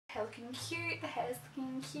Hair looking cute, the hair's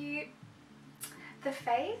looking cute. The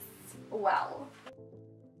face, well.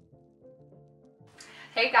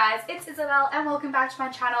 Hey guys, it's Isabel and welcome back to my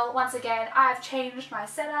channel. Once again, I've changed my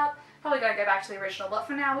setup. Probably gonna go back to the original, but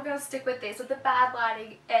for now we're gonna stick with this with the bad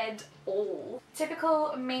lighting and all.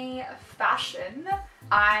 Typical me fashion.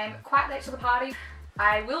 I'm quite late to the party.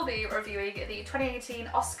 I will be reviewing the 2018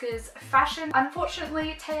 Oscars fashion.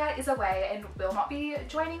 Unfortunately, Taya is away and will not be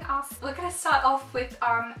joining us. We're gonna start off with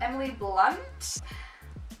Emily Blunt.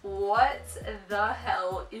 What the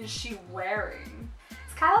hell is she wearing?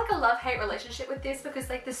 It's kind of like a love-hate relationship with this because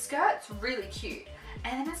like the skirt's really cute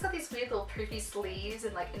and then it's got these weird little poofy sleeves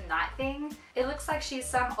and like a night thing. It looks like she's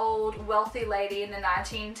some old wealthy lady in the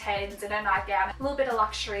 1910s in a nightgown. A little bit of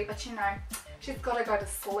luxury, but you know, she's gotta go to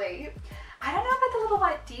sleep. I don't know about the little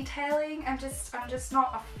white detailing. I'm just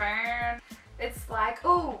not a fan. It's like,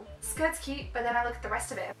 oh, skirt's cute, but then I look at the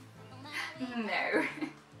rest of it. No.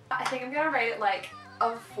 I think I'm gonna rate it like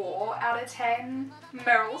a 4 out of 10.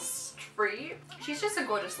 Meryl Streep. She's just a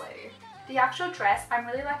gorgeous lady. The actual dress, I'm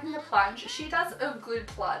really liking the plunge. She does a good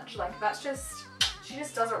plunge. Like she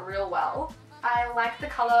just does it real well. I like the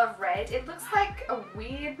color of red. It looks like a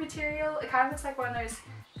weird material. It kind of looks like one of those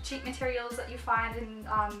cheap materials that you find in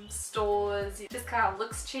stores. It just kind of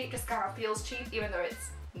looks cheap, just kind of feels cheap, even though it's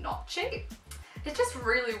not cheap. It's just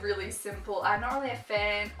really, really simple. I'm not really a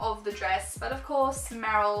fan of the dress, but of course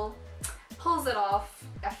Meryl pulls it off.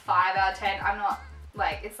 A 5 out of 10. I'm not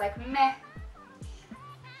like, it's like meh.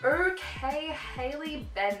 Okay, Hailey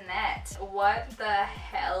Bennett. What the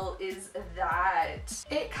hell is that?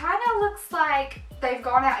 It kind of looks like they've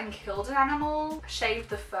gone out and killed an animal, shaved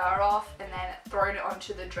the fur off, and then thrown it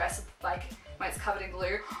onto the dress like when it's covered in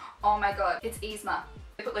glue. Oh my god, it's Yzma.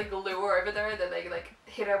 They put like glue over there, then they like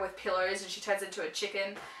hit her with pillows and she turns into a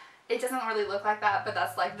chicken. It doesn't really look like that, but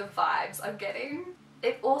that's like the vibes I'm getting.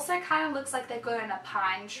 It also kind of looks like they've gotten a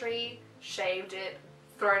pine tree, shaved it,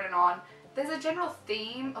 thrown it on. There's a general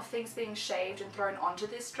theme of things being shaved and thrown onto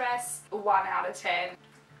this dress. 1 out of 10.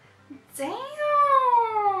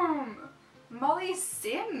 Damn! Molly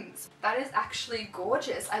Sims. That is actually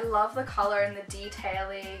gorgeous. I love the color and the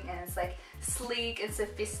detailing, and it's like sleek and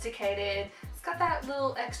sophisticated. It's got that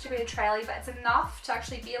little extra bit of trailing, but it's enough to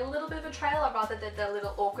actually be a little bit of a trailer rather than the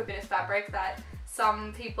little awkward bit of fabric that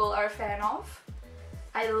some people are a fan of.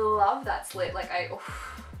 I love that slit. Like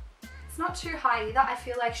it's not too high either. I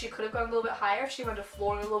feel like she could have gone a little bit higher if she wanted to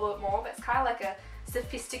flaunt it a little bit more, but it's kind of like a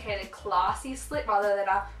sophisticated, classy slit rather than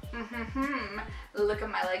a look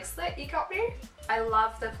at my leg slit, you got me? I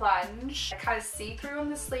love the plunge. I kind of see-through on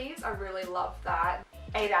the sleeves. I really love that.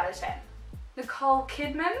 8 out of 10. Nicole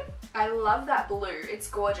Kidman. I love that blue. It's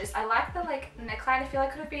gorgeous. I like the like neckline. I feel like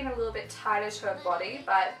it could have been a little bit tighter to her body,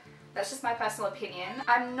 but that's just my personal opinion.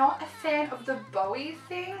 I'm not a fan of the bowie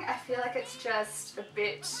thing. I feel like it's just a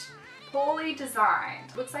bit poorly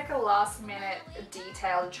designed. Looks like a last minute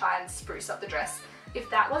detail to try and spruce up the dress. If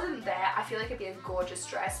that wasn't there, I feel like it'd be a gorgeous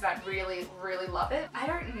dress and I'd really, really love it. I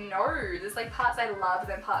don't know. There's like parts I love and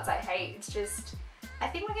then parts I hate. It's just, I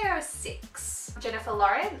think we're gonna go 6. Jennifer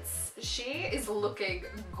Lawrence. She is looking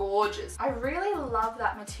gorgeous. I really love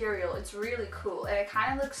that material. It's really cool and it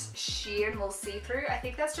kind of looks sheer and a little see-through. I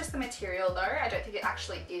think that's just the material though. I don't think it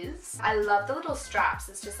actually is. I love the little straps.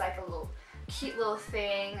 It's just like a little cute little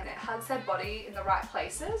thing and it hugs her body in the right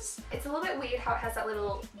places. It's a little bit weird how it has that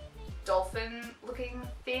little dolphin looking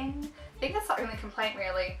thing. I think that's the only complaint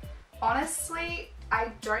really. Honestly,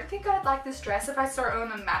 I don't think I'd like this dress if I saw it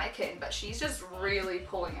on a mannequin, but she's just really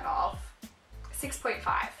pulling it off. 6.5.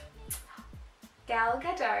 Gal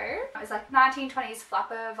Gadot. It's like 1920s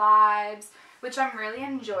flapper vibes, which I'm really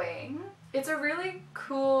enjoying. It's a really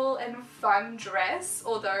cool and fun dress,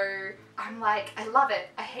 although I'm like, I love it,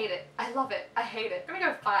 I hate it, I love it, I hate it. I'm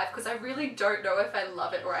gonna go 5 because I really don't know if I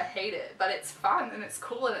love it or I hate it, but it's fun and it's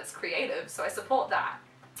cool and it's creative, so I support that.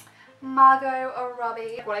 Margot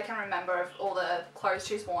Robbie. What I can remember of all the clothes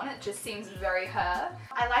she's worn, it just seems very her.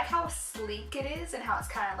 I like how sleek it is and how it's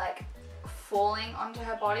kind of like falling onto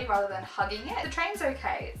her body rather than hugging it. The train's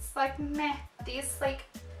okay, it's like meh. These like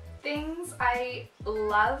things I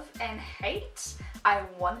love and hate. I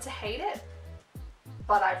want to hate it,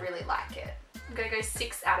 but I really like it. I'm gonna go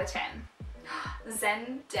 6 out of 10.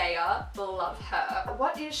 Zendaya, love her.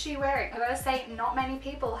 What is she wearing? I gotta say, not many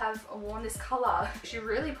people have worn this color. She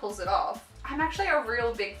really pulls it off. I'm actually a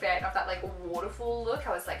real big fan of that like waterfall look.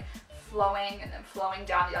 How it's like flowing and then flowing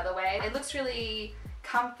down the other way. It looks really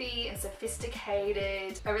comfy and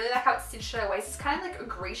sophisticated. I really like how it's stitched at her waist. It's kind of like a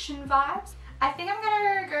Grecian vibes. I think I'm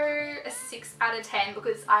gonna go a 6 out of 10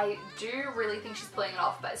 because I do really think she's pulling it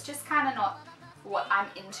off, but it's just kind of not what I'm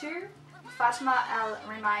into. Fatima El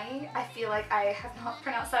Rimai. I feel like I have not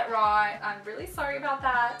pronounced that right. I'm really sorry about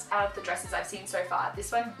that. Out of the dresses I've seen so far,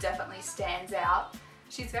 this one definitely stands out.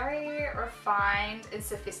 She's very refined and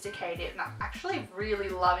sophisticated, and I'm actually really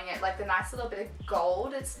loving it. Like the nice little bit of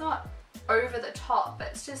gold. It's not over the top, but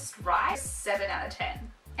it's just right. 7 out of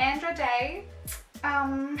 10. Andra Day,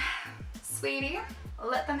 sweetie,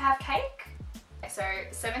 let them have cake. So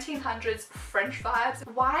 1700s French vibes.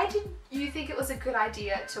 Why did you think it was a good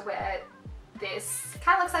idea to wear this?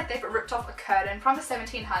 Kind of looks like they've ripped off a curtain from the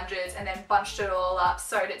 1700s and then bunched it all up,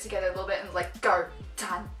 sewed it together a little bit and like, go,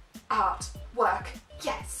 done, art, work,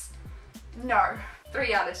 yes. No,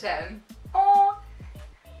 3 out of 10. Oh,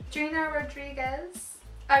 Gina Rodriguez.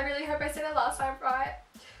 I really hope I said it last time right.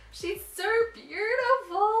 She's so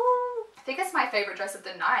beautiful. I think it's my favorite dress of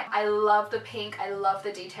the night. I love the pink, I love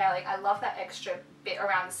the detailing, I love that extra bit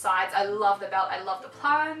around the sides, I love the belt, I love the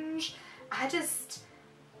plunge. I just,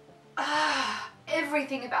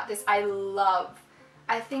 everything about this I love.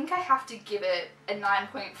 I think I have to give it a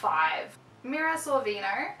 9.5. Mira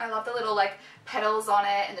Sorvino, I love the little like petals on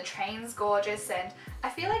it and the train's gorgeous, and I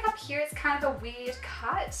feel like up here it's kind of a weird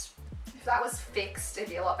cut. If that was fixed, it'd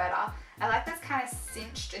be a lot better. I like that's kind of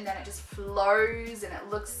cinched and then it just flows and it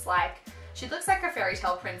looks like, she looks like a fairy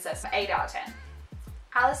tale princess. 8 out of 10.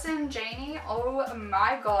 Alison Janney, oh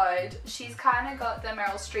my god. She's kind of got the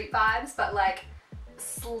Meryl Streep vibes, but like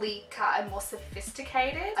sleeker and more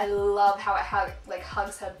sophisticated. I love how it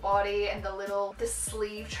hugs her body, and the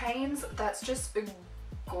sleeve trains, that's just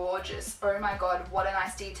gorgeous. Oh my god, what a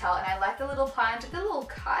nice detail. And I like the little plunge, the little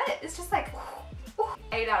cut. It's just like,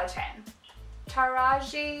 8 out of 10.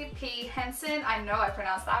 Taraji P. Henson, I know I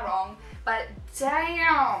pronounced that wrong, but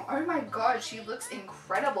damn, oh my god, she looks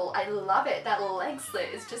incredible. I love it. That leg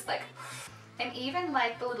slit is just like, and even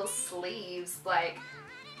like the little sleeves, like,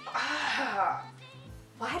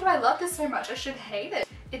 why do I love this so much? I should hate it.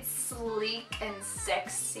 It's sleek and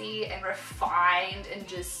sexy and refined and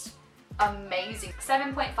just amazing.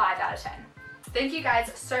 7.5 out of 10. Thank you guys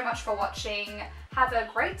so much for watching. Have a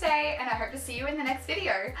great day, and I hope to see you in the next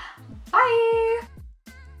video. Bye!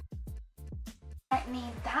 I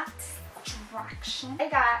need that distraction. I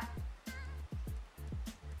got...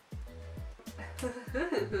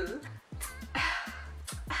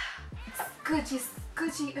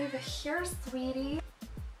 Goody over here, sweetie.